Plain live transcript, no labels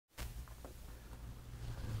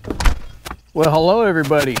Well, hello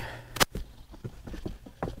everybody.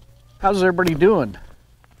 How's everybody doing?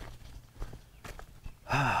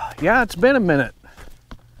 Yeah, it's been a minute.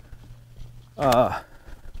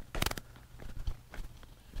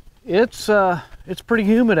 It's pretty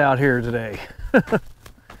humid out here today.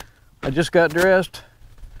 I just got dressed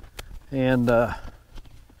and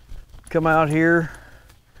come out here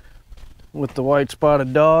with the white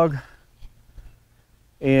spotted dog,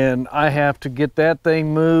 and I have to get that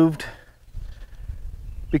thing moved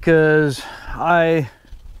because I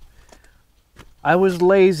was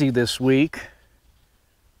lazy this week,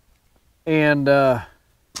 and I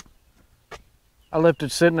left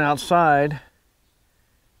it sitting outside,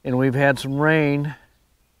 and we've had some rain,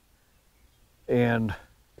 and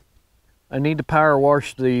I need to power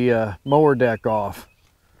wash the mower deck off.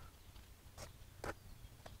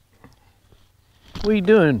 What are you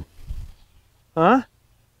doing? Huh?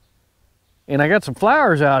 And I got some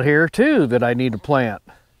flowers out here too that I need to plant.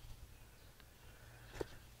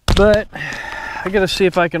 But I gotta see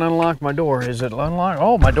if I can unlock my door. Is it unlocked?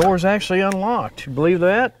 Oh, my door is actually unlocked. You believe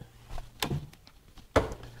that?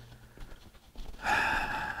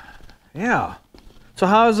 Yeah. So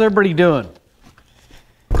how is everybody doing?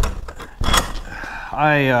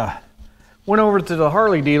 I went over to the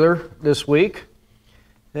Harley dealer this week.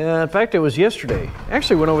 In fact, it was yesterday.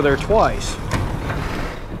 Actually went over there twice.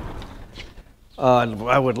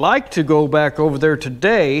 I would like to go back over there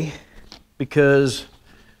today because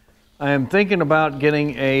I am thinking about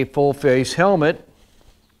getting a full face helmet.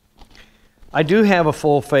 I do have a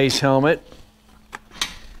full face helmet,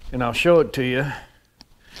 and I'll show it to you.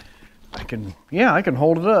 I can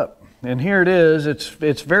hold it up. And here it is.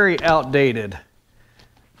 It's very outdated,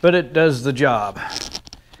 but it does the job.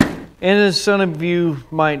 And as some of you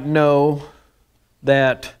might know,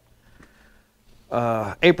 that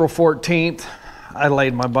April 14th, I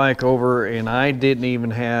laid my bike over and I didn't even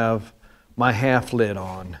have my half lid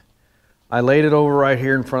on. I laid it over right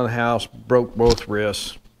here in front of the house, broke both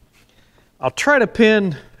wrists. I'll try to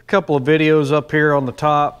pin a couple of videos up here on the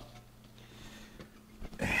top.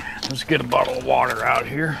 Let's get a bottle of water out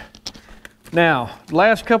here. Now, the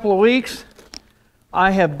last couple of weeks,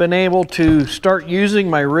 I have been able to start using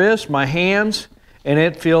my wrists, my hands, and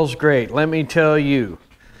it feels great, let me tell you.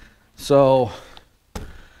 So,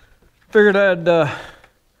 figured I'd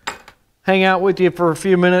hang out with you for a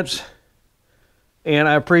few minutes, and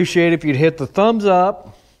I appreciate if you'd hit the thumbs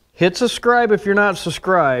up, hit subscribe if you're not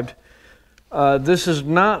subscribed. This is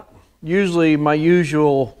not usually my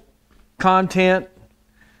usual content,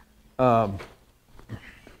 but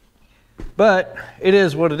it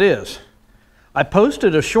is what it is. I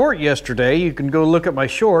posted a short yesterday. You can go look at my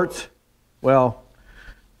shorts. Well,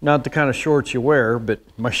 not the kind of shorts you wear, but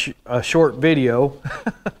my short video.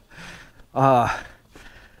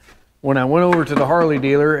 When I went over to the Harley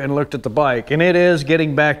dealer and looked at the bike, and it is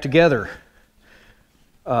getting back together.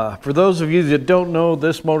 For those of you that don't know,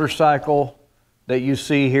 this motorcycle that you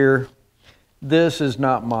see here, this is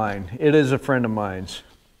not mine. It is a friend of mine's.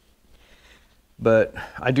 But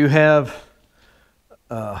I do have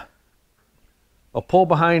a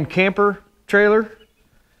pull-behind camper trailer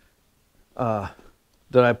that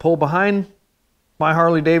I pull behind my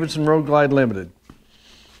Harley-Davidson Road Glide Limited.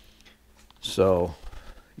 So,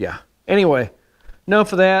 yeah. Anyway,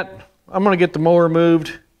 enough of that. I'm going to get the mower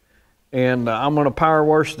moved, and I'm going to power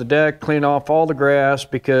wash the deck, clean off all the grass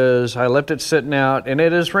because I left it sitting out, and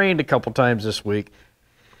it has rained a couple times this week.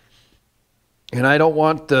 And I don't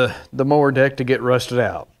want the mower deck to get rusted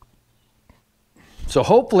out. So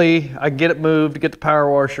hopefully I can get it moved, get the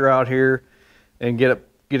power washer out here, and get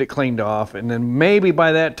it cleaned off. And then maybe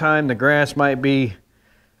by that time the grass might be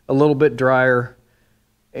a little bit drier,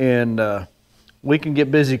 and we can get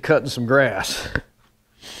busy cutting some grass.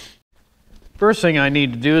 First thing I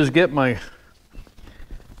need to do is get my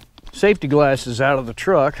safety glasses out of the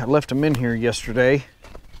truck. I left them in here yesterday.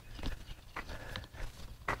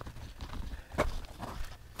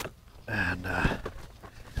 And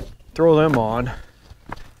throw them on.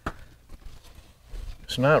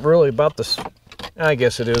 It's not really about the, I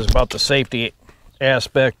guess it is about the safety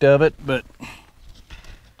aspect of it, but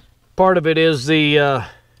part of it is the,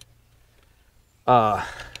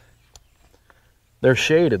 they're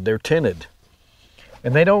shaded, they're tinted.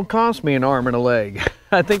 And they don't cost me an arm and a leg.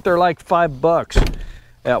 I think they're like $5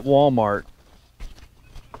 at Walmart.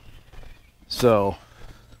 So,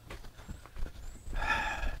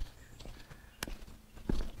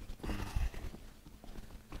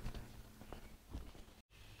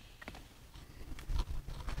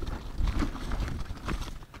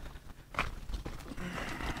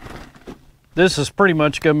 this is pretty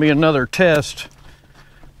much going to be another test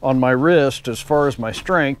on my wrist as far as my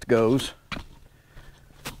strength goes.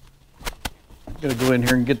 I'm gonna go in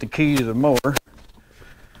here and get the key to the mower.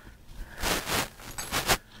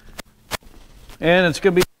 And it's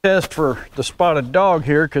gonna be a test for the spotted dog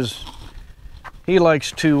here, because he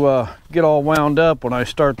likes to get all wound up when I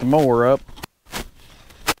start the mower up.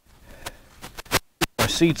 My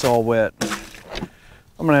seat's all wet.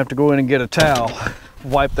 I'm gonna have to go in and get a towel,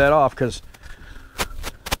 wipe that off, because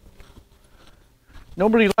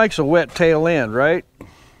nobody likes a wet tail end, right?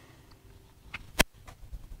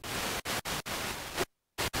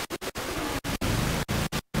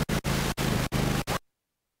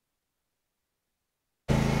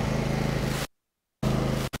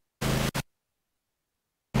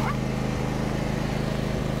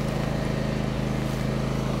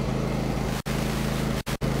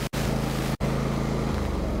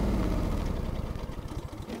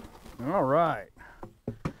 All right.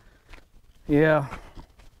 Yeah.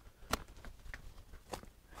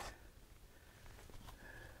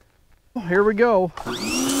 Here we go.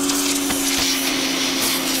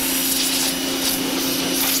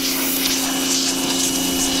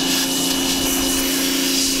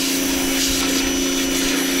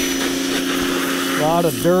 A lot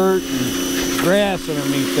of dirt and grass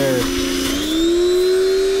underneath there.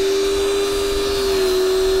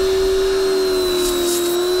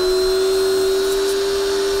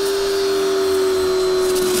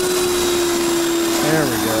 There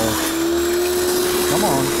we go. Come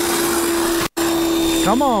on.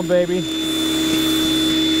 Come on, baby.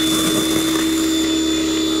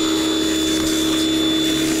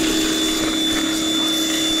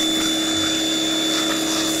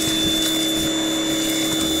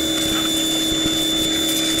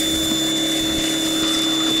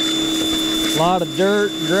 A lot of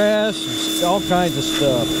dirt, grass, and all kinds of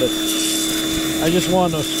stuff, but I just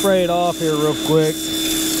wanted to spray it off here real quick.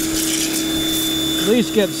 At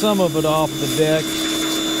least get some of it off the deck,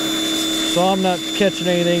 so I'm not catching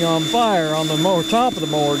anything on fire on the mower, top of the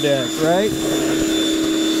mower deck, right?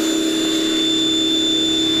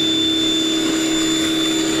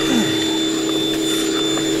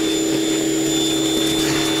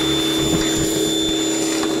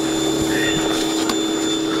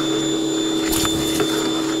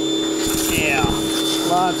 Yeah,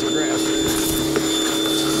 lots of grass.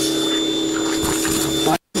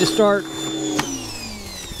 I need to start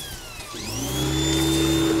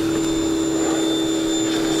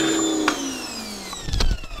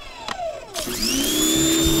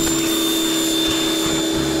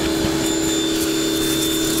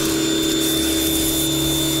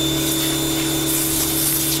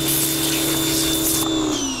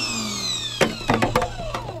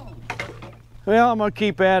Well, I'm gonna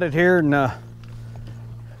keep at it here, and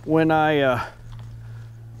when I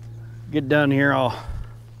get done here, I'll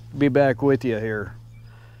be back with you here.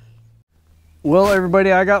 Well,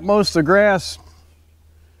 everybody, I got most of the grass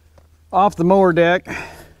off the mower deck,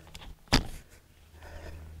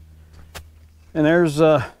 and there's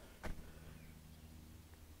there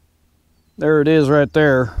it is right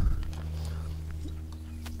there.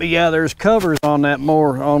 But yeah, there's covers on that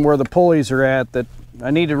mower, on where the pulleys are at, that I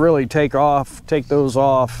need to really take those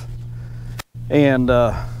off, and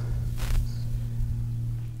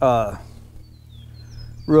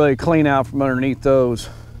really clean out from underneath those.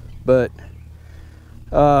 But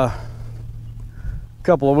a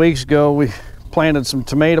couple of weeks ago we planted some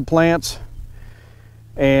tomato plants,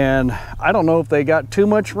 and I don't know if they got too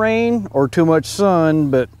much rain or too much sun,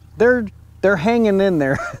 but they're hanging in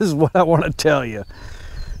there is what I want to tell you.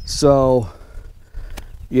 So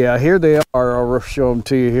yeah, here they are. I'll show them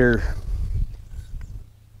to you here.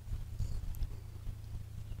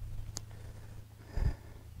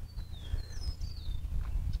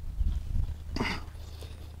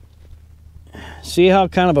 See how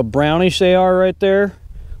kind of a brownish they are right there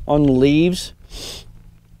on the leaves?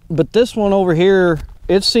 But this one over here,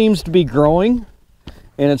 it seems to be growing,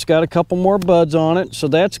 and it's got a couple more buds on it, so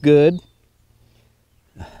that's good.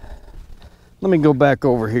 Let me go back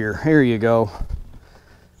over here. Here you go.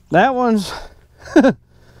 That one's that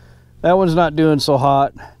one's not doing so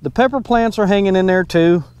hot. The pepper plants are hanging in there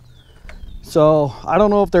too. So I don't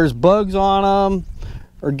know if there's bugs on them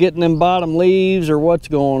or getting them bottom leaves or what's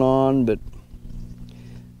going on, but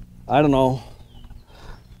I don't know.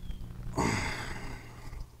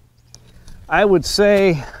 I would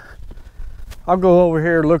say I'll go over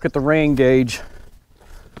here and look at the rain gauge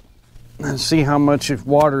and see how much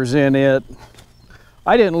water's in it.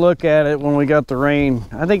 I didn't look at it when we got the rain.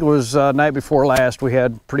 I think it was night before last we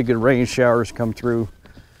had pretty good rain showers come through.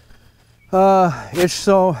 It's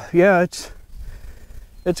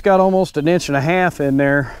It's got almost 1.5 inches in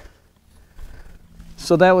there.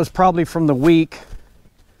 So that was probably from the week.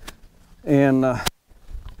 And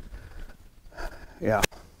yeah.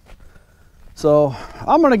 So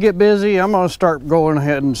I'm gonna get busy. I'm gonna start going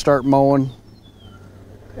ahead and start mowing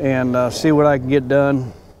and see what I can get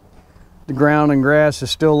done. The ground and grass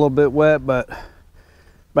is still a little bit wet, but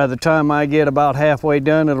by the time I get about halfway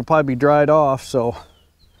done, it'll probably be dried off. So,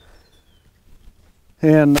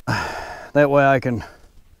 and that way I can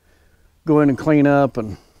go in and clean up.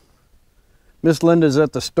 And Miss Linda's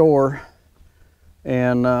at the store,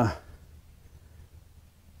 and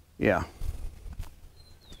yeah.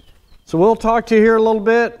 So we'll talk to you here a little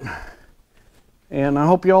bit, and I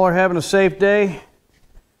hope you all are having a safe day,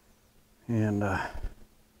 and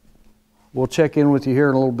we'll check in with you here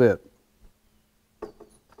in a little bit.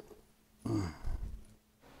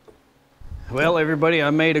 Well, everybody, I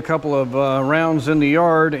made a couple of rounds in the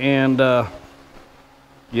yard, and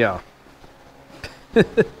yeah.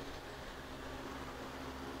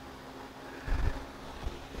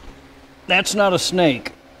 That's not a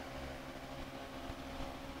snake.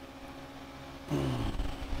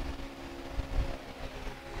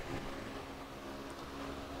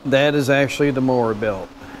 That is actually the mower belt.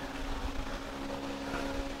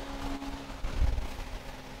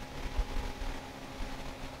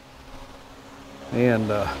 And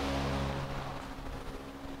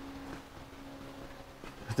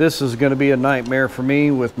this is going to be a nightmare for me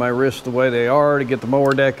with my wrists the way they are to get the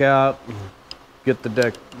mower deck out, get the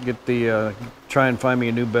deck, try and find me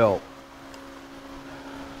a new belt.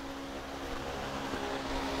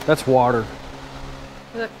 That's water.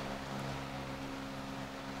 Look.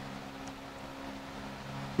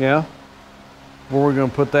 Yeah? Where are we going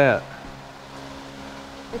to put that?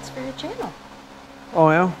 It's for your channel. Oh,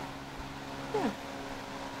 yeah? Yeah.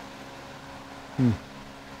 Hmm.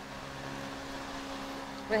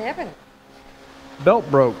 What happened? Belt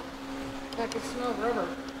broke. I could smell rubber.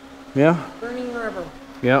 Yeah? Burning rubber.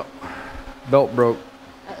 Yep. Belt broke.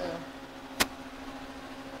 Uh-oh.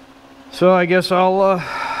 So I guess I'll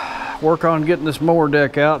work on getting this mower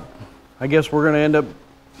deck out. I guess we're going to end up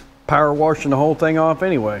power washing the whole thing off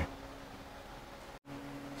anyway.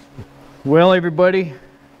 Well, everybody,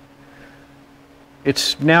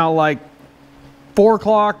 it's now like 4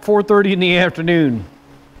 o'clock, 4:30 in the afternoon.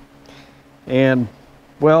 And,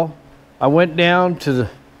 well, I went down to the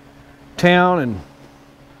town and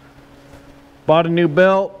bought a new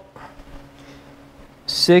belt.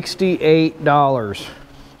 $68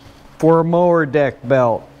 for a mower deck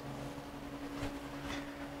belt.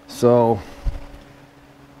 So,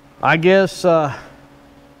 I guess I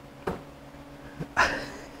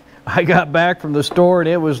got back from the store and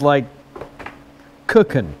it was like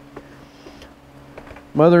cooking.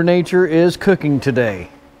 Mother Nature is cooking today.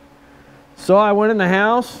 So I went in the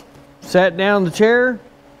house, sat down in the chair,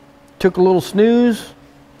 took a little snooze,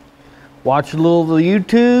 watched a little of the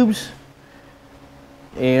YouTubes,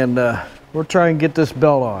 and we'll try and get this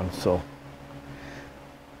belt on. So.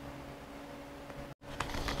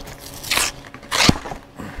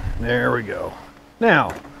 There we go.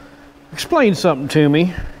 Now, explain something to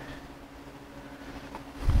me.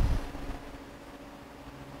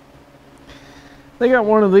 They got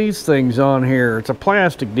one of these things on here. It's a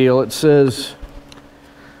plastic deal. It says,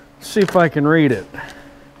 let's see if I can read it. It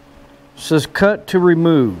says cut to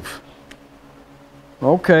remove.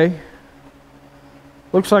 Okay.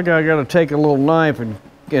 Looks like I got to take a little knife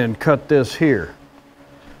and cut this here.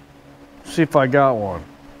 See if I got one.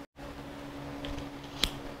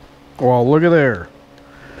 Well, look at there.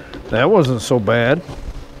 That wasn't so bad.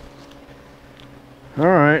 All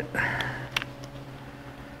right.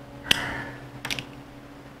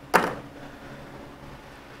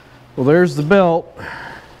 Well, there's the belt.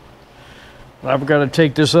 I've got to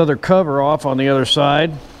take this other cover off on the other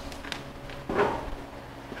side.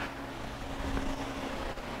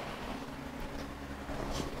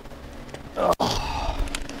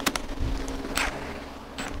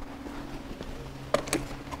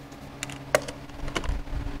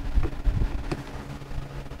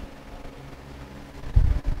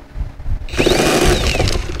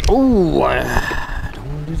 Oh, I don't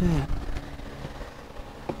want to do that.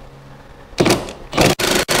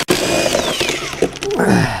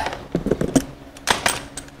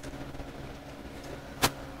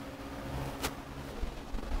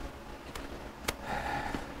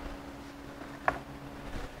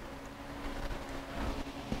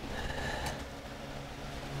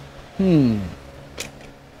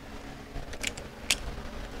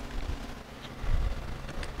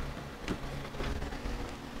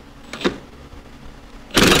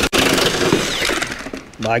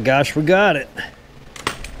 My gosh, we got it.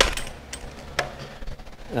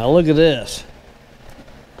 Now look at this.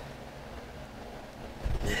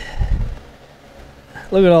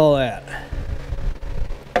 Look at all that.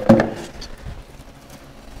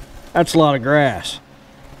 That's a lot of grass.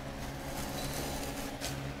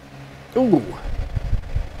 Ooh,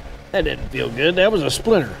 that didn't feel good. That was a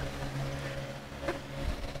splinter.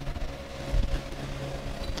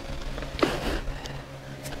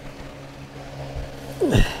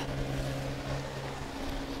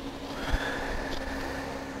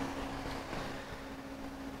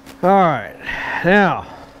 All right, now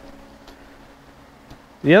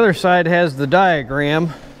the other side has the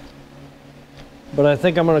diagram, but I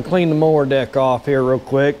think I'm going to clean the mower deck off here real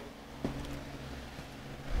quick.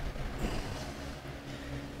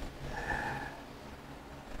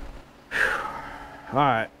 All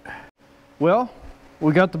right, well,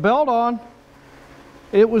 we got the belt on.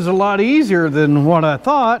 It was a lot easier than what I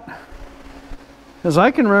thought, because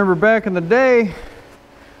I can remember back in the day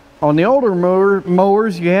on the older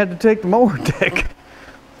mowers, you had to take the mower deck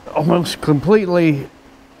almost completely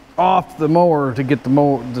off the mower to get the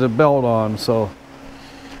belt on. So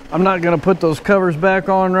I'm not going to put those covers back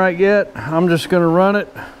on right yet. I'm just going to run it.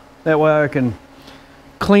 That way I can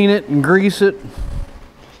clean it and grease it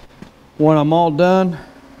when I'm all done.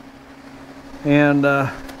 And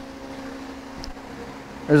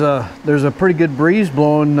there's a pretty good breeze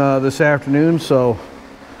blowing this afternoon, so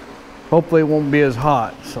hopefully it won't be as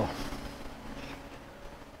hot. So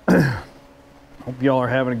hope y'all are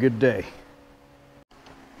having a good day.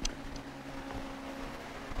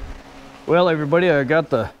 Well, everybody, I got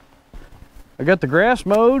the grass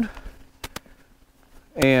mowed,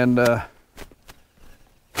 and I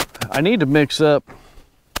need to mix up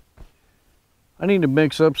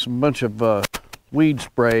some bunch of weed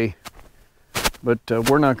spray, but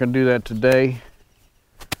we're not going to do that today.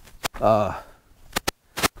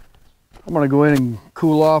 I'm going to go in and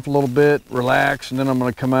cool off a little bit, relax, and then I'm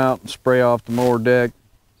going to come out and spray off the mower deck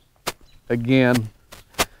again,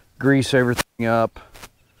 grease everything up.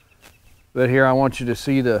 But here I want you to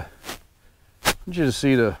see what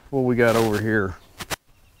we got over here.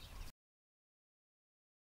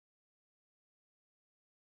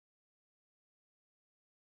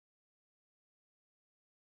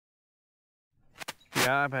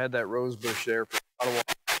 Yeah, I've had that rose bush there for quite a while.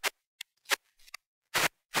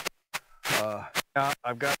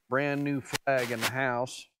 I've got a brand new flag in the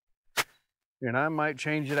house, and I might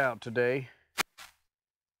change it out today.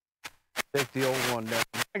 Take the old one down.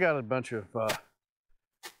 I got a bunch of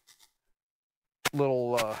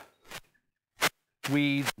little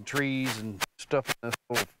weeds and trees and stuff in this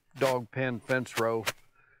little dog pen fence row,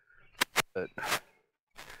 and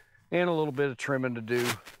a little bit of trimming to do.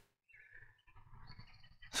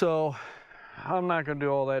 So I'm not going to do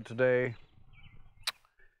all that today.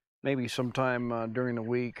 Maybe sometime during the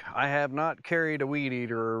week. I have not carried a weed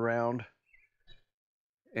eater around,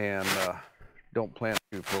 and don't plan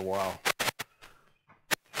to for a while.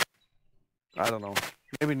 I don't know.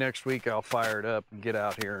 Maybe next week I'll fire it up and get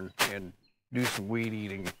out here and do some weed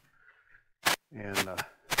eating. And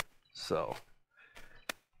so,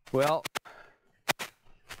 well,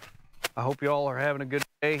 I hope you all are having a good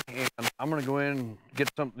day, and I'm going to go in and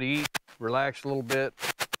get something to eat, relax a little bit,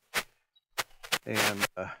 and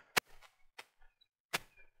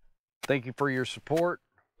thank you for your support.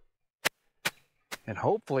 And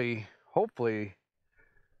hopefully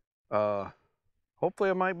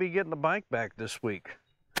I might be getting the bike back this week.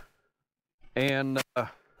 And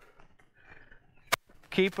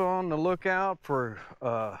keep on the lookout for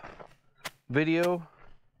video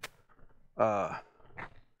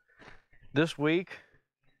this week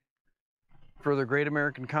for the Great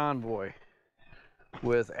American Convoy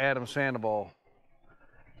with Adam Sandoval.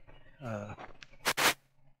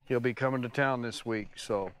 He'll be coming to town this week,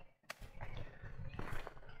 so.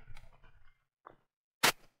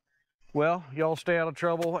 Well, y'all stay out of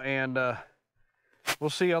trouble, and we'll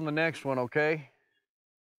see you on the next one, okay?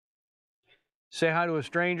 Say hi to a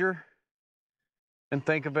stranger and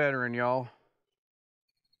thank a veteran, y'all.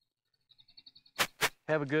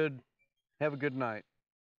 Have a good night.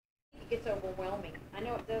 It gets overwhelming. I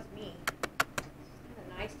know it does me. It's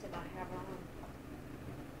kind of nice to not have on.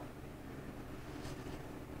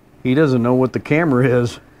 He doesn't know what the camera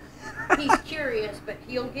is. He's curious, but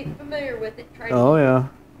he'll get familiar with it. Oh, yeah.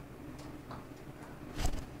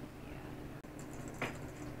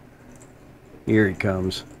 Here he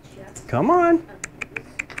comes. Come on.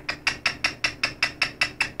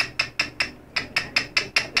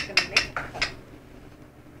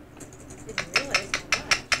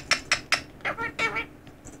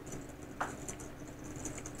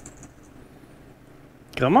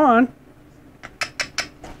 Come on.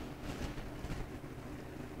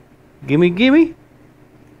 Gimme, gimme.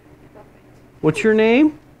 Perfect. What's your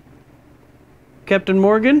name? Captain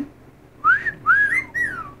Morgan?